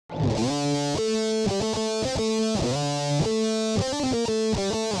Hello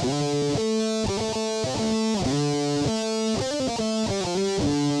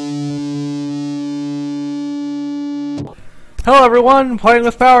everyone, Playing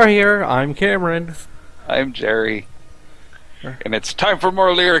with Power here. I'm Cameron. I'm Jerry. And it's time for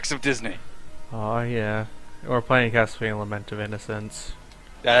more lyrics of Disney. Oh yeah. We're playing Castlevania Lament of Innocence.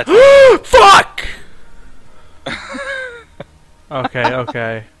 That's Fuck!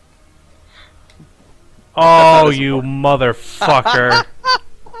 Okay. Oh, you motherfucker.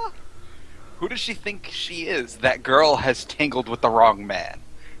 Who does she think she is? That girl has tangled with the wrong man.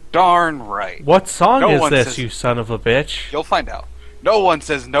 Darn right. What song is this, says, you son of a bitch? You'll find out. No one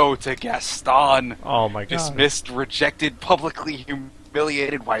says no to Gaston. Oh my god. Dismissed, rejected, publicly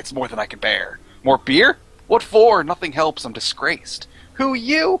humiliated. Why, it's more than I can bear. More beer? What for? Nothing helps. I'm disgraced. Who,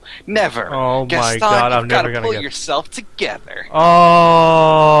 you? Never. Oh Gaston, my god, I'm you've never gotta gonna pull get... yourself together.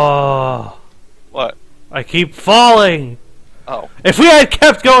 Oh. What? I keep falling. Oh. If we had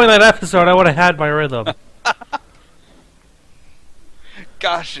kept going that episode, I would have had my rhythm.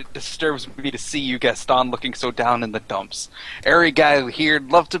 Gosh, it disturbs me to see you, Gaston, looking so down in the dumps. Every guy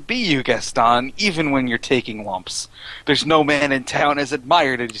here'd love to be you, Gaston, even when you're taking lumps. There's no man in town as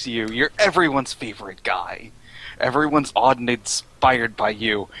admired as you. You're everyone's favorite guy. Everyone's awed and inspired by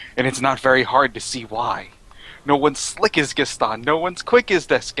you, and it's not very hard to see why. No one's slick as Gaston. No one's quick as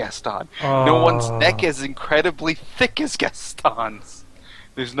this Gaston. No one's neck as incredibly thick as Gaston's.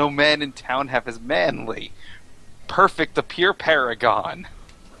 There's no man in town half as manly. Perfect, a pure paragon.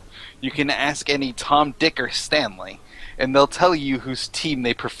 You can ask any Tom, Dick, or Stanley, and they'll tell you whose team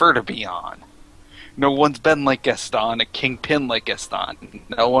they prefer to be on. No one's been like Gaston, a kingpin like Gaston.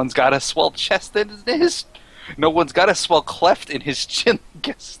 No one's got a swell chest in his... No one's got a swell cleft in his chin like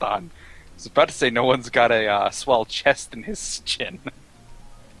Gaston. I was about to say no one's got a swell chest in his chin.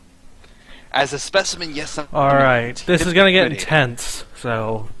 As a specimen, yes, I'm... Alright, this is gonna get intense,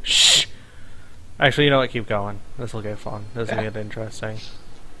 so... Shh! Actually, you know what? Keep going. This will get fun. This will get interesting.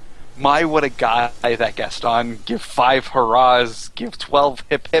 My, what a guy that Gaston. Give 5 hurrahs. Give 12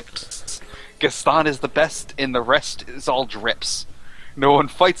 hip hips. Gaston is the best, and the rest is all drips. No one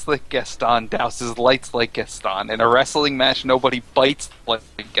fights like Gaston, douses lights like Gaston. In a wrestling match, nobody bites like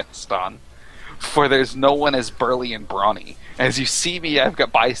Gaston. For there's no one as burly and brawny. As you see me, I've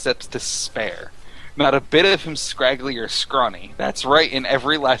got biceps to spare. Not a bit of him scraggly or scrawny. That's right, and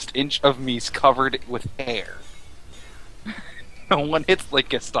every last inch of me's covered with hair. No one hits like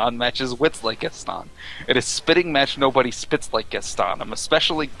Gaston, matches wits like Gaston. At a spitting match, nobody spits like Gaston. I'm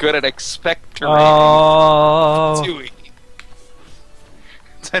especially good at expectorating. Oh.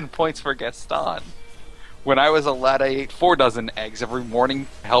 10 points for Gaston. When I was a lad, I ate 4 dozen eggs every morning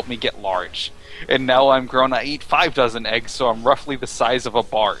to help me get large. And now I'm grown, I eat 5 dozen eggs, so I'm roughly the size of a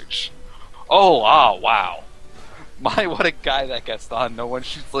barge. Wow. My, what a guy that Gaston. No one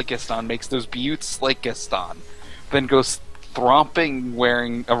shoots like Gaston, makes those buttes like Gaston. Then goes thromping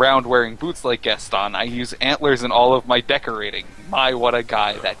around wearing boots like Gaston. I use antlers in all of my decorating. My, what a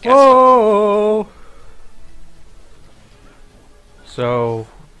guy that Gaston. Whoa! So,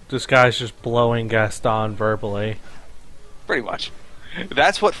 this guy's just blowing Gaston verbally. Pretty much.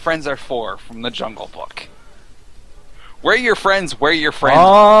 That's what friends are for, from the Jungle Book. Where are your friends? Where are your friends?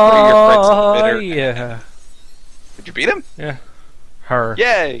 Oh, where are your friends? Yeah. Did you beat him? Yeah. Her.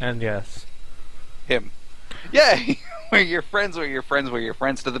 Yay! And yes. Him. Yay! Where are your friends? Where are your friends? Where are your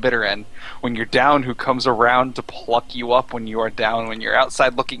friends to the bitter end? When you're down, who comes around to pluck you up when you are down? When you're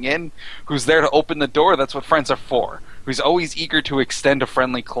outside looking in, who's there to open the door? That's what friends are for. Who's always eager to extend a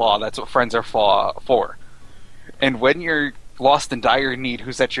friendly claw? That's what friends are for. And when you're lost in dire need,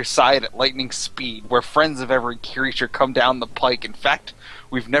 who's at your side at lightning speed, where friends of every creature come down the pike. In fact,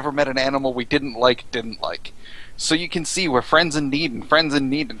 we've never met an animal we didn't like. So you can see we're friends in need, and friends in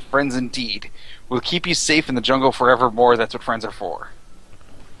need, and friends indeed. We'll keep you safe in the jungle forevermore. That's what friends are for.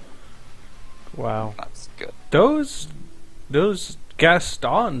 Wow. That's good. Those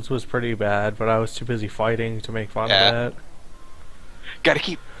Gastons was pretty bad, but I was too busy fighting to make fun of it. Gotta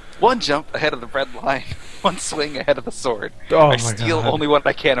keep one jump ahead of the red line, one swing ahead of the sword. Oh I steal only what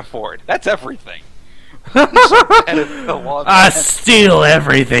I can't afford. That's everything. I steal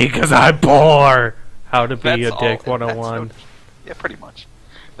everything because I'm poor. How to be a dick 101. Yeah, pretty much.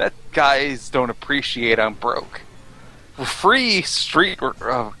 That guys don't appreciate I'm broke. Free street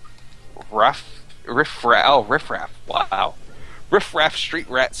riffraff. Wow. Riffraff street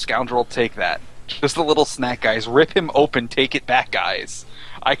rat scoundrel, take that. Just a little snack, guys. Rip him open, take it back, guys.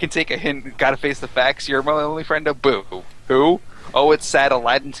 I can take a hint, gotta face the facts. You're my only friend, a boo. Who? Oh, it's sad,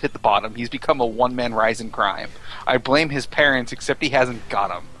 Aladdin's hit the bottom. He's become a one-man rise in crime. I blame his parents, except he hasn't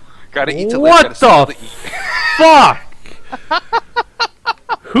got 'em. Gotta eat to live, What gotta steal the to eat. fuck?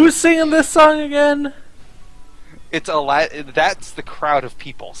 Who's singing this song again? It's that's the crowd of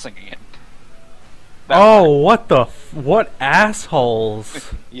people singing it. What the what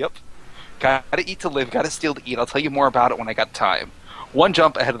assholes? Yep. Gotta eat to live, gotta steal to eat. I'll tell you more about it when I got time. One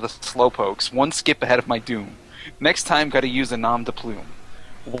jump ahead of the slowpokes, one skip ahead of my doom. Next time, gotta use a nom de plume.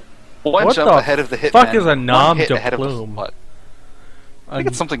 One What jump the ahead of the hitman. fuck is a nom hit de ahead of the plume? slut. I think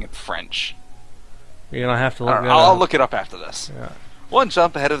it's something in French. You're gonna have to look it I'll up. look it up after this. Yeah. One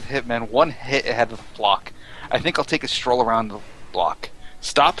jump ahead of the hitman, one hit ahead of the flock. I think I'll take a stroll around the block.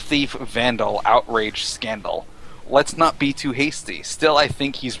 Stop thief, vandal, outrage, scandal. Let's not be too hasty. Still, I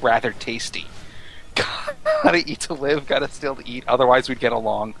think he's rather tasty. Gotta eat to live, gotta steal to eat, otherwise we'd get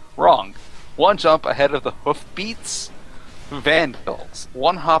along. Wrong. One jump ahead of the hoofbeats, vandals.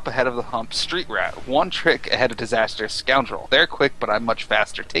 One hop ahead of the hump, street rat. One trick ahead of disaster, scoundrel. They're quick, but I'm much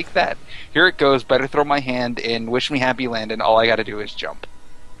faster. Take that. Here it goes, better throw my hand in, wish me happy landing, all I gotta do is jump.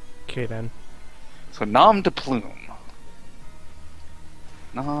 Okay then. So, nom de plume.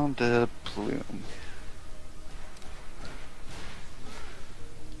 Nom de plume.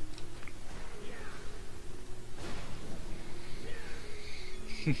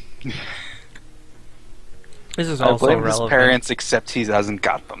 This is I also blame relevant. his parents, except he hasn't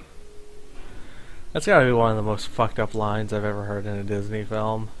got them. That's gotta be one of the most fucked up lines I've ever heard in a Disney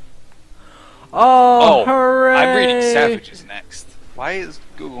film. Oh, hooray! I'm reading Savages next. Why is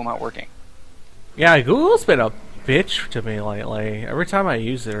Google not working? Yeah, Google's been a bitch to me lately. Every time I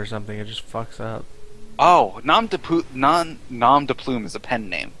use it or something, it just fucks up. Oh, nom de plume is a pen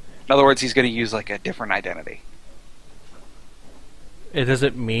name. In other words, he's going to use like a different identity. Does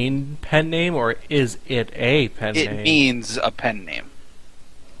it mean pen name, or is it a pen name? It means a pen name.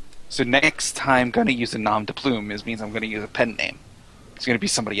 So next time, going to use a nom de plume means I'm going to use a pen name. It's going to be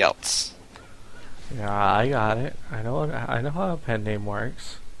somebody else. Yeah, I got it. I know how a pen name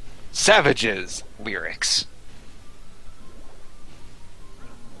works. Savages lyrics.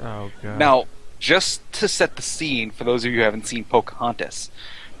 Oh god. Now, just to set the scene for those of you who haven't seen Pocahontas,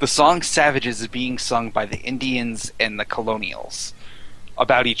 the song Savages is being sung by the Indians and the colonials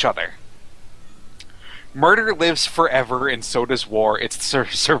about each other. Murder lives forever, and so does war. It's the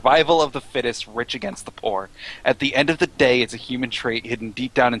survival of the fittest, rich against the poor. At the end of the day, it's a human trait hidden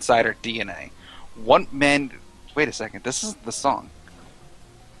deep down inside our DNA. One man... Wait a second, this is the song.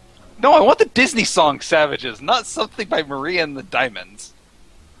 No, I want the Disney song Savages, not something by Maria and the Diamonds.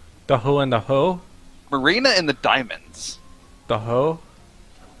 The Who and the Who? Marina and the Diamonds. The Who?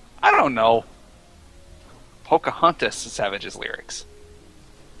 I don't know. Pocahontas Savages lyrics.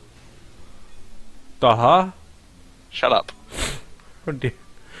 The Huh? Shut up. Oh, dear.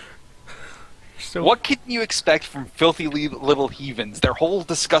 So What can you expect from filthy little heathens? Their whole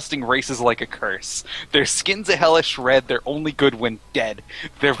disgusting race is like a curse. Their skin's a hellish red, they're only good when dead.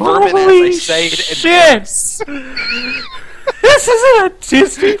 They're vermin, Holy as I say. shit! This isn't a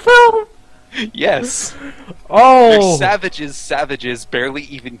Disney film? Yes. Oh! They're savages, barely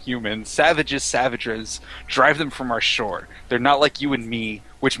even human. Savages, drive them from our shore. They're not like you and me,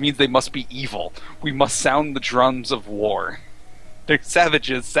 which means they must be evil. We must sound the drums of war. They're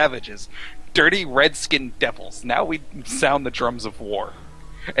savages. Dirty red-skinned devils. Now we sound the drums of war.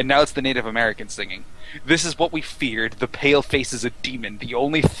 And now it's the Native Americans singing. This is what we feared. The pale face is a demon. The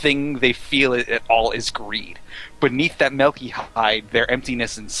only thing they feel at all is greed. Beneath that milky hide, their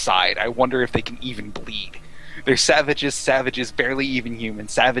emptiness inside. I wonder if they can even bleed. They're savages, barely even human.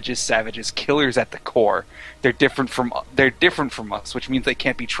 Savages, killers at the core. They're different from us, which means they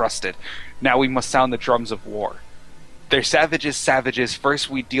can't be trusted. Now we must sound the drums of war. They're savages. First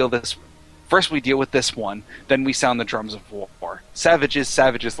we deal with this one, then we sound the drums of war. Savages,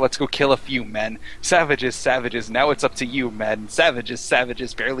 let's go kill a few men. Savages, now it's up to you, men.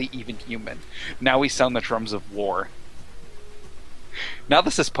 Savages, barely even human. Now we sound the drums of war. Now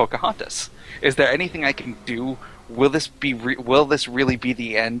this is Pocahontas. Is there anything I can do? Will this really be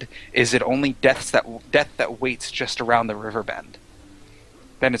the end? Is it only death that waits just around the river bend?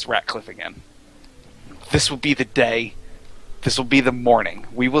 Then it's Ratcliffe again. This will be the day. This will be the morning.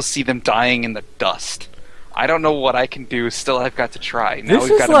 We will see them dying in the dust. I don't know what I can do. Still, I've got to try. Now This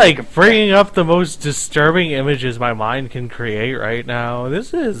we've is got to like bringing up the most disturbing images my mind can create right now.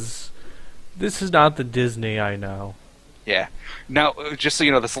 This is not the Disney I know. Yeah. Now, just so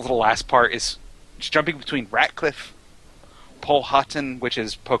you know, this little last part is jumping between Ratcliffe, Powhatan, which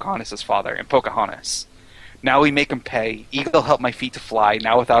is Pocahontas' father, and Pocahontas. Now we make him pay. Eagle help my feet to fly,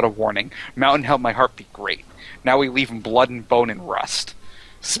 now without a warning. Mountain help my heart beat great. Now we leave him blood and bone and rust.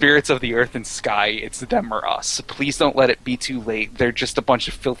 Spirits of the earth and sky, it's them or us. Please don't let it be too late. They're just a bunch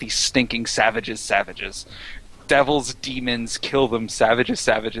of filthy, stinking savages. Devils, demons, kill them,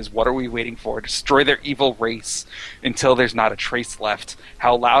 savages. What are we waiting for? Destroy their evil race until there's not a trace left.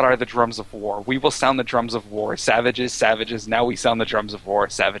 How loud are the drums of war? We will sound the drums of war. Savages. Now we sound the drums of war.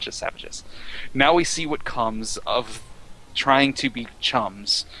 Savages. Now we see what comes of trying to be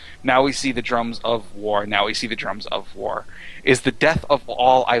chums. Now we see the drums of war. Is the death of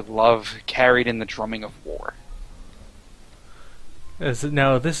all I love carried in the drumming of war?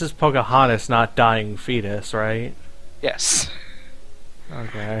 No, this is Pocahontas, not Dying Fetus, right? Yes.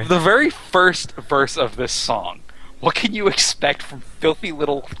 Okay. The very first verse of this song. What can you expect from filthy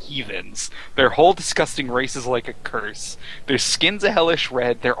little heathens? Their whole disgusting race is like a curse. Their skin's a hellish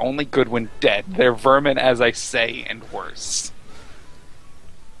red. They're only good when dead. They're vermin, as I say, and worse.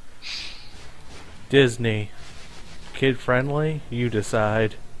 Disney. Kid friendly? You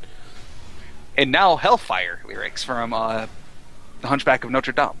decide. And now Hellfire lyrics from The Hunchback of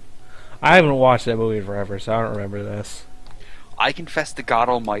Notre Dame. I haven't watched that movie forever, so I don't remember this. I confess to God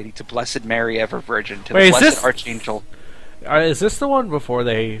Almighty, to Blessed Mary, ever Virgin, to the Blessed Archangel. Is this the one before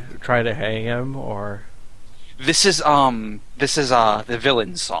they try to hang him, or? This is the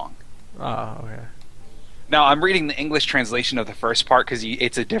villain's song. Oh, okay. Now I'm reading the English translation of the first part because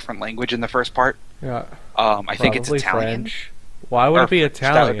it's a different language in the first part. Yeah. I think it's Italian. French. Why would it be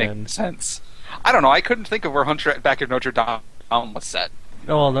Italian? That would make sense. I don't know. I couldn't think of where Hunchback of Notre Dame was set.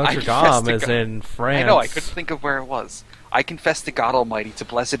 Oh, well, Notre Dame is in France. I know. I couldn't think of where it was. I confess to God Almighty, to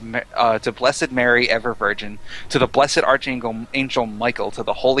Blessed Mary, ever Virgin, to the Blessed Archangel Michael, to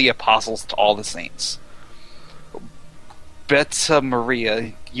the holy apostles, to all the saints. Beta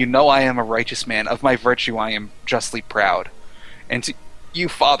Maria, you know I am a righteous man. Of my virtue I am justly proud. And to you,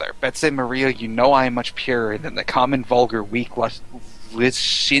 Father, Beta Maria, you know I am much purer than the common, vulgar, weak,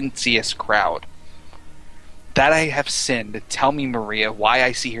 licentious crowd. That I have sinned, tell me, Maria, why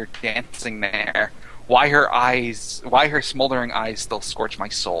I see her dancing there. Why her smoldering eyes still scorch my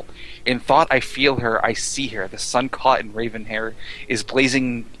soul. In thought I feel her, I see her. The sun caught in raven hair is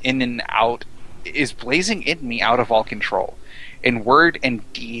blazing in me out of all control. In word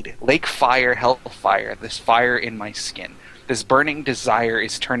and deed, lake fire, hellfire, this fire in my skin. This burning desire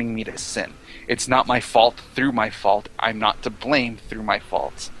is turning me to sin. It's not my fault through my fault. I'm not to blame through my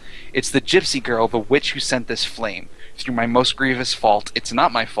faults. It's the gypsy girl, the witch who sent this flame. Through my most grievous fault, it's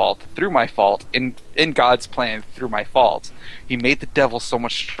not my fault, through my fault, in God's plan, through my fault. He made the devil so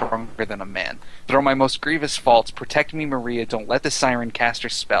much stronger than a man. Through my most grievous faults, protect me, Maria, don't let the siren cast her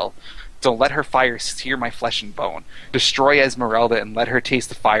spell. Don't let her fire sear my flesh and bone. Destroy Esmeralda and let her taste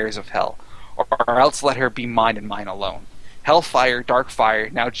the fires of hell. Or else let her be mine and mine alone. Hellfire, dark fire,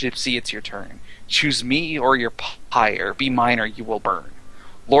 now gypsy, it's your turn. Choose me or your pyre, be mine or you will burn.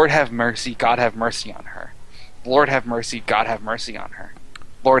 Lord have mercy, God have mercy on her. Lord have mercy, God have mercy on her.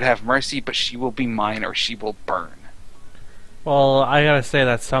 Lord have mercy, but she will be mine or she will burn. Well, I gotta say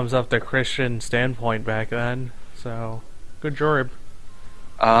that sums up the Christian standpoint back then, so good job.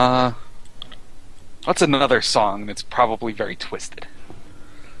 What's another song that's probably very twisted?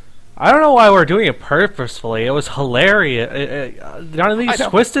 I don't know why we're doing it purposefully. It was hilarious. None of these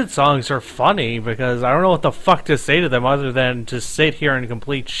twisted songs are funny because I don't know what the fuck to say to them other than to sit here in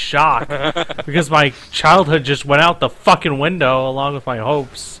complete shock because my childhood just went out the fucking window along with my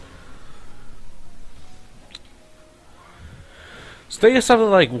hopes. So think of something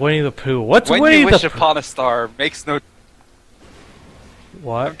like Winnie the Pooh. What's When Winnie You the Wish Pooh? Upon a Star makes no...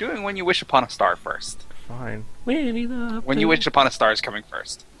 What? I'm doing When You Wish Upon a Star first. Fine. Winnie the Pooh. When You Wish Upon a Star is coming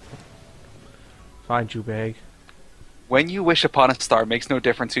first. Fine, you beg. When you wish upon a star makes no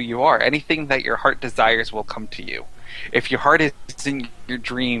difference who you are. Anything that your heart desires will come to you. If your heart is in your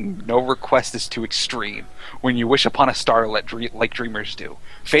dream, no request is too extreme. When you wish upon a star, like dreamers do.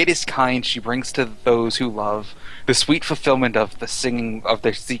 Fate is kind, she brings to those who love the sweet fulfillment of the singing of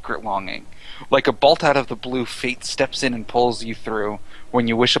their secret longing. Like a bolt out of the blue, fate steps in and pulls you through. When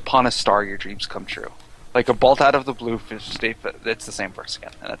you wish upon a star, your dreams come true. Like a bolt out of the blue, it's the same verse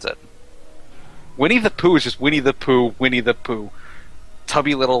again, and that's it. Winnie the Pooh is just Winnie the Pooh, Winnie the Pooh.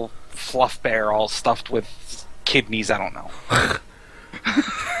 Tubby little fluff bear all stuffed with kidneys, I don't know.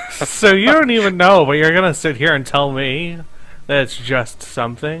 So you don't even know, but you're gonna sit here and tell me that it's just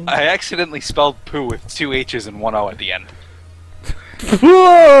something? I accidentally spelled poo with 2 H's and 1 O at the end.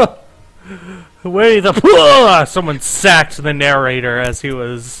 Winnie the Pooh! Someone sacked the narrator as he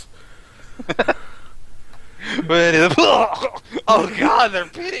was... Winnie the Pooh! Oh god, they're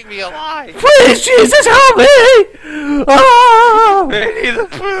beating me alive! Please, Jesus, help me! Oh! Winnie the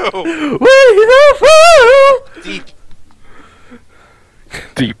Pooh! Winnie the Pooh!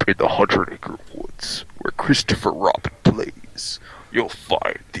 Deep Deep in the 100-acre woods, where Christopher Robin plays, you'll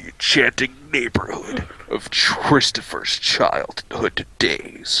find the enchanting neighborhood of Christopher's childhood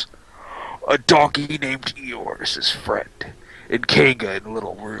days. A donkey named Eeyore is his friend, and Kanga and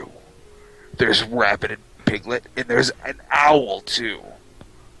Little Roo. There's Rabbit and Piglet, and there's an owl too.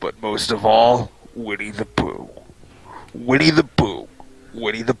 But most of all, Winnie the Pooh. Winnie the Pooh.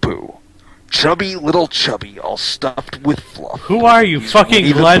 Winnie the Pooh. Chubby little chubby, all stuffed with fluff. Who are you, He's fucking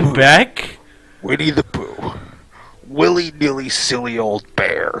Winnie the Glenn Pooh. Beck? Winnie the Pooh. Willy-nilly silly old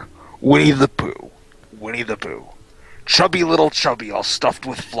bear. Winnie the Pooh. Winnie the Pooh. Chubby little chubby, all stuffed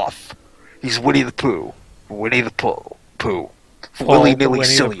with fluff. He's Winnie the Pooh. Winnie the Pooh. Willy-nilly Winnie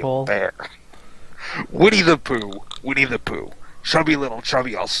silly the old Pooh. bear. Winnie the Pooh. Winnie the Pooh. Chubby little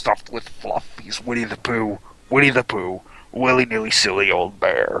chubby, all stuffed with fluff. He's Winnie the Pooh. Winnie the Pooh. Willy-nilly silly old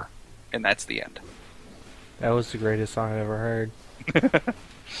bear. And that's the end. That was the greatest song I've ever heard.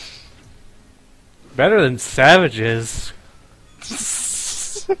 Better than Savages.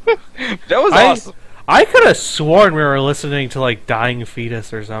 That was awesome. I could have sworn we were listening to like Dying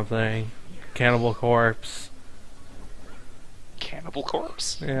Fetus or something. Cannibal Corpse. Cannibal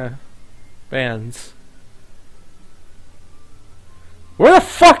Corpse? Yeah. Bands. Where the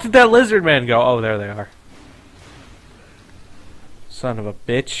fuck did that lizard man go? Oh, there they are. Son of a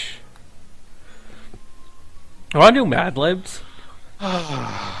bitch. I want to do Mad Libs.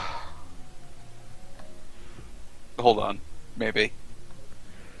 Hold on. Maybe.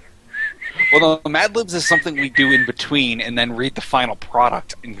 Well, no, Mad Libs is something we do in between and then read the final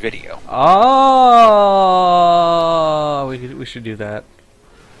product in video. Oh, we should do that.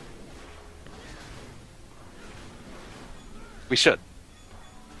 We should.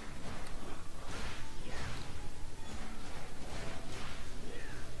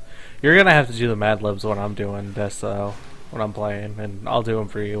 You're gonna have to do the Mad Libs when I'm doing this, though. When I'm playing, and I'll do them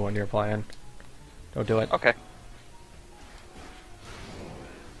for you when you're playing. Don't do it. Okay.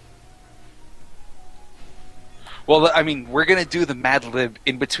 Well, I mean, we're going to do the Mad Lib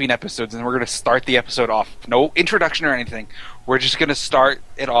in between episodes, and we're going to start the episode off. No introduction or anything. We're just going to start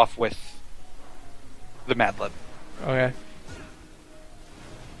it off with the Mad Lib. Okay.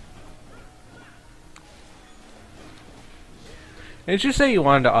 Did you say you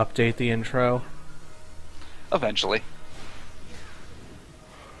wanted to update the intro? Eventually.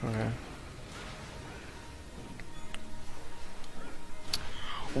 Okay.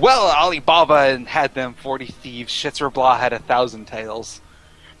 Well, Alibaba had them 40 thieves. Shitsur had 1,000 tails.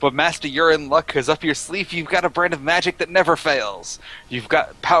 But Master, you're in luck, because up your sleeve you've got a brand of magic that never fails. You've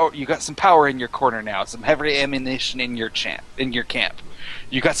got power. You got some power in your corner now. Some heavy ammunition in your camp.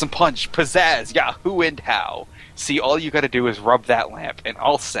 You got some punch, pizzazz, yahoo, and how. See, all you got to do is rub that lamp, and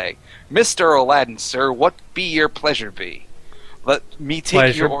I'll say, Mr. Aladdin, sir, what be your pleasure be? Let me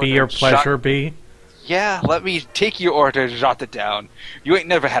take your order. Be your pleasure be. Yeah, let me take your order, jot it down. You ain't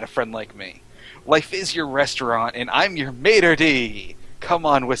never had a friend like me. Life is your restaurant, and I'm your maitre d'. Come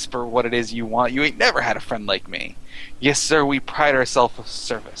on, whisper what it is you want. You ain't never had a friend like me. Yes, sir, we pride ourselves of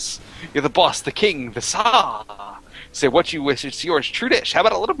service. You're the boss, the king, the Sa. Say what you wish, it's yours, true dish. How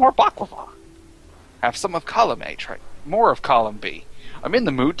about a little more baklava? Have some of column A, try more of column B. I'm in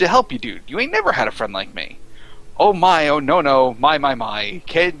the mood to help you, dude. You ain't never had a friend like me. Oh my, oh no, my.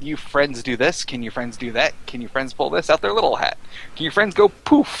 Can you friends do this? Can your friends do that? Can your friends pull this out their little hat? Can your friends go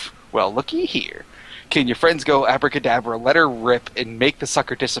poof? Well, looky here. Can your friends go abracadabra, let her rip, and make the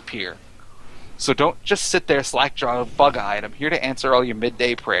sucker disappear? So don't just sit there slack-jawed, bug-eyed. I'm here to answer all your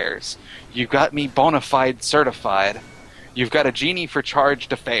midday prayers. You've got me bona fide certified. You've got a genie for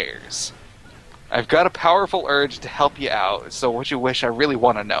charged affairs. I've got a powerful urge to help you out, so what you wish I really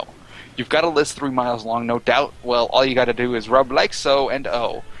want to know. You've got a list 3 miles long, no doubt. Well, all you got to do is rub like so, and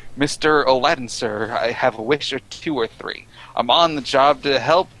oh. Mr. Aladdin, sir, I have a wish or 2 or 3. I'm on the job to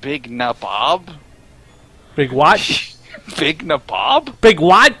help Big Nabob. Big what? Big Nabob? Big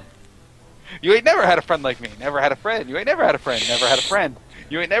what? You ain't never had a friend like me. Never had a friend. You ain't never had a friend. Never had a friend.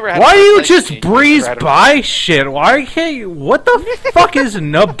 You ain't never had Why a do friend you like just me. breeze Never had a by shit? Why can't you? What the fuck is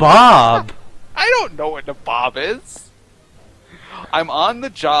Nabob? I don't know what Nabob is. I'm on the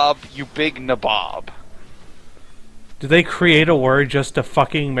job, you big Nabob. Did they create a word just to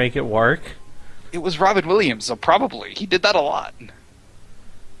fucking make it work? It was Robin Williams, so probably. He did that a lot.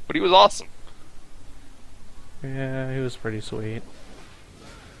 But he was awesome. Yeah, he was pretty sweet.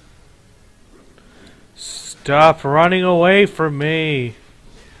 Stop running away from me.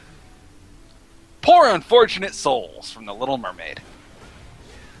 Poor unfortunate souls from The Little Mermaid.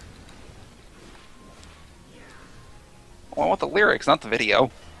 Oh, I want the lyrics, not the video.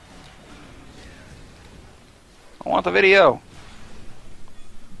 I want the video.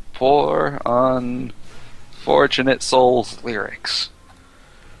 poor, unfortunate soul's lyrics.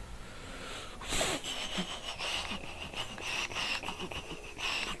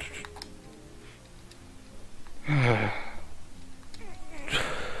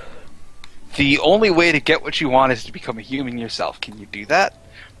 The only way to get what you want is to become a human yourself. Can you do that?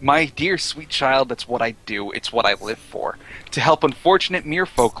 My dear sweet child, that's what I do. It's what I live for. To help unfortunate mere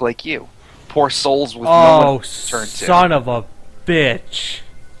folk like you. Poor souls with no one to turn to. Son of a bitch.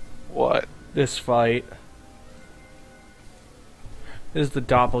 What? This fight. This is the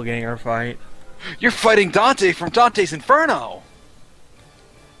doppelganger fight. You're fighting Dante from Dante's Inferno!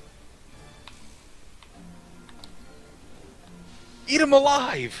 Eat him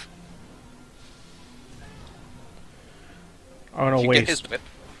alive! I'm gonna waste. Get his whip?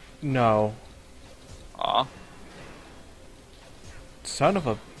 No. Aw. Son of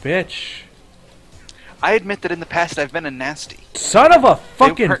a bitch. I admit that in the past I've been a nasty. Son of a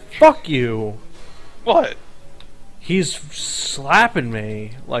fucking fuck you. What? He's slapping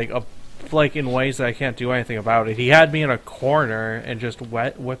me like in ways that I can't do anything about it. He had me in a corner and just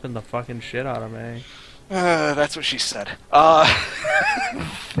whipping the fucking shit out of me. That's what she said. Oh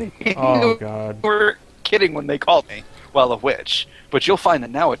god. We're kidding when they called me. Well, a witch. But you'll find that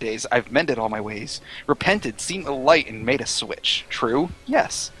nowadays I've mended all my ways, repented, seen the light, and made a switch. True?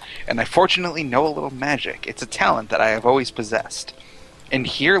 Yes. And I fortunately know a little magic. It's a talent that I have always possessed. And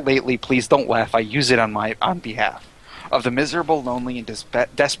here lately, please don't laugh, I use it on behalf of the miserable, lonely, and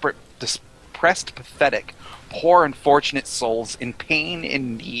desperate, depressed, pathetic, poor, unfortunate souls in pain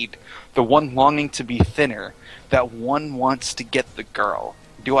and need, the one longing to be thinner, that one wants to get the girl.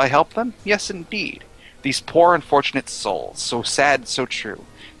 Do I help them? Yes, indeed. These poor, unfortunate souls, so sad, so true,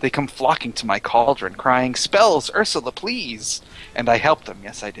 they come flocking to my cauldron, crying, "Spells, Ursula, please!" And I help them,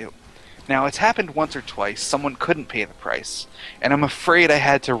 yes I do. Now, it's happened once or twice, someone couldn't pay the price, and I'm afraid I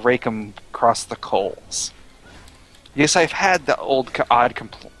had to rake 'em across the coals. Yes, I've had the odd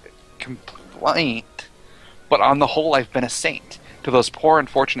complaint, but on the whole I've been a saint to those poor,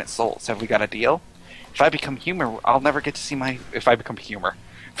 unfortunate souls. Have we got a deal? If I become human, I'll never get to see my... If I become human,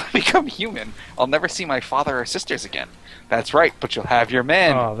 I'll never see my father or sisters again. That's right, but you'll have your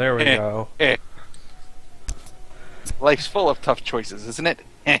man. Oh, there we go. Life's full of tough choices, isn't it?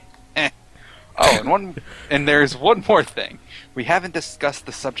 Oh, and there's one more thing. We haven't discussed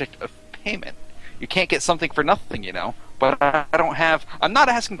the subject of payment. You can't get something for nothing, you know. But I'm not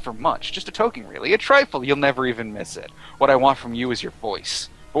asking for much, just a token, really. A trifle, you'll never even miss it. What I want from you is your voice.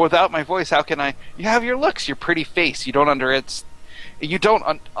 But without my voice, how can I... You have your looks, your pretty face. You don't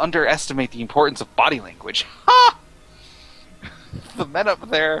underestimate the importance of body language. Ha! The men up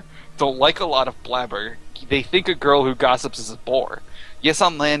there don't like a lot of blabber. They think a girl who gossips is a bore. Yes,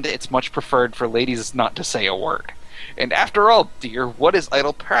 on land, it's much preferred for ladies not to say a word. And after all, dear, what is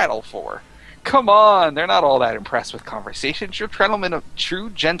idle prattle for? Come on, they're not all that impressed with conversation. True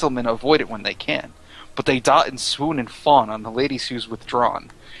gentlemen avoid it when they can. But they dot and swoon and fawn on the lady who's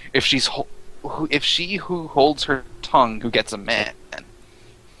withdrawn. If she who holds her tongue who gets a man.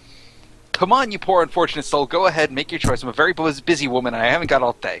 Come on, you poor unfortunate soul, go ahead and make your choice. I'm a very busy woman and I haven't got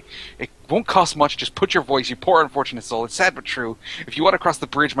all day. It won't cost much, just put your voice, you poor unfortunate soul. It's sad but true. If you want to cross the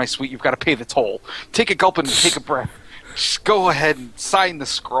bridge, my sweet, you've got to pay the toll. Take a gulp and take a breath. Just go ahead and sign the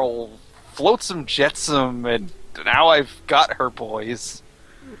scroll. Float some jetsam, and now I've got her, boys.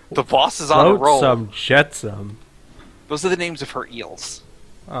 The boss is on a roll. Float some jetsam. Those are the names of her eels.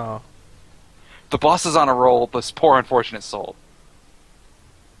 Oh. The boss is on a roll, this poor unfortunate soul.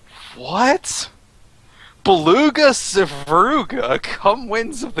 What? Beluga Sevruga, come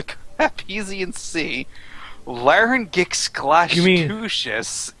winds of the Capesian Sea, Laryngix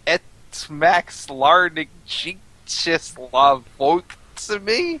Glashtucius, et max Larnigicius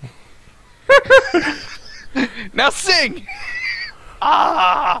Lavoctimi? Now sing!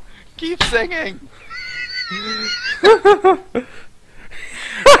 Ah! Keep singing!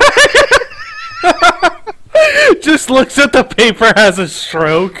 Just looks at the paper, has a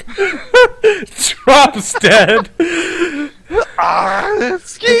stroke, drops dead. Ah,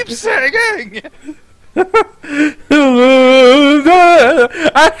 keep singing!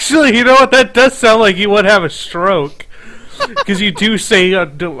 Actually, you know what? That does sound like he would have a stroke. Because you do say a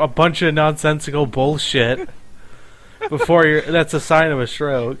bunch of nonsensical bullshit before you're... That's a sign of a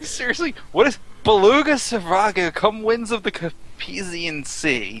stroke. Seriously, what is... Beluga Sevraga, come winds of the Capesian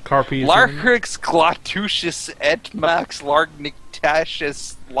Sea. Carpesian. Larkrix Glatucius et max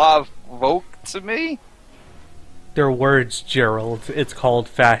Largnictatius Lavoctimi? They're words, Gerald. It's called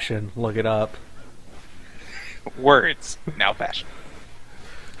fashion. Look it up. Words. Now fashion.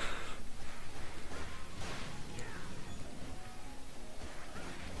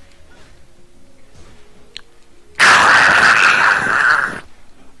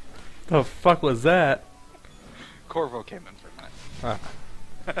 The fuck was that? Corvo came in for a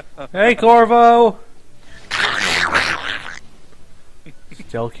minute. Hey, Corvo!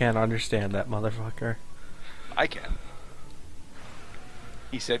 Still can't understand that motherfucker. I can.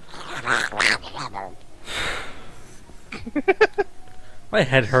 He said... My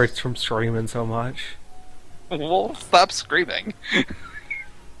head hurts from screaming so much. Well, stop screaming.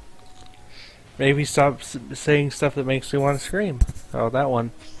 Maybe stop saying stuff that makes me want to scream. Oh, that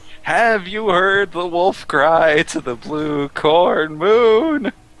one. Have you heard the wolf cry to the blue corn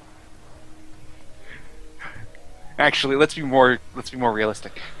moon? Actually, let's be more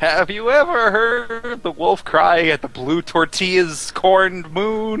realistic. Have you ever heard the wolf cry at the blue tortillas corned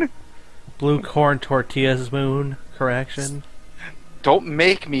moon? Blue corn tortillas moon, correction. Don't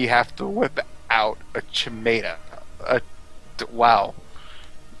make me have to whip out a tomato. Wow.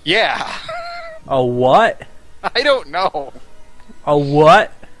 Yeah. A what? I don't know. A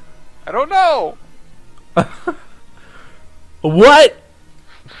what? I don't know. What?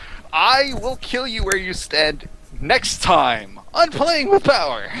 I will kill you where you stand next time on Playing with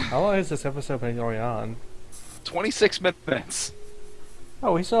Power. How long has this episode been going on? 26 minutes.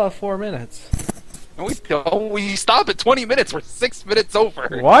 Oh, we still have 4 minutes. And we stop at 20 minutes. We're 6 minutes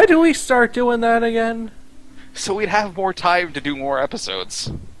over. Why do we start doing that again? So we'd have more time to do more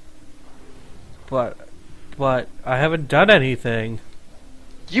episodes. But I haven't done anything.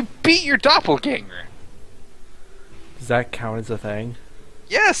 You beat your doppelganger. Does that count as a thing?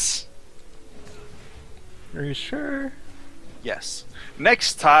 Yes. Are you sure? Yes.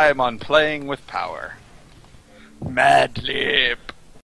 Next time on Playing with Power. Mad Lib.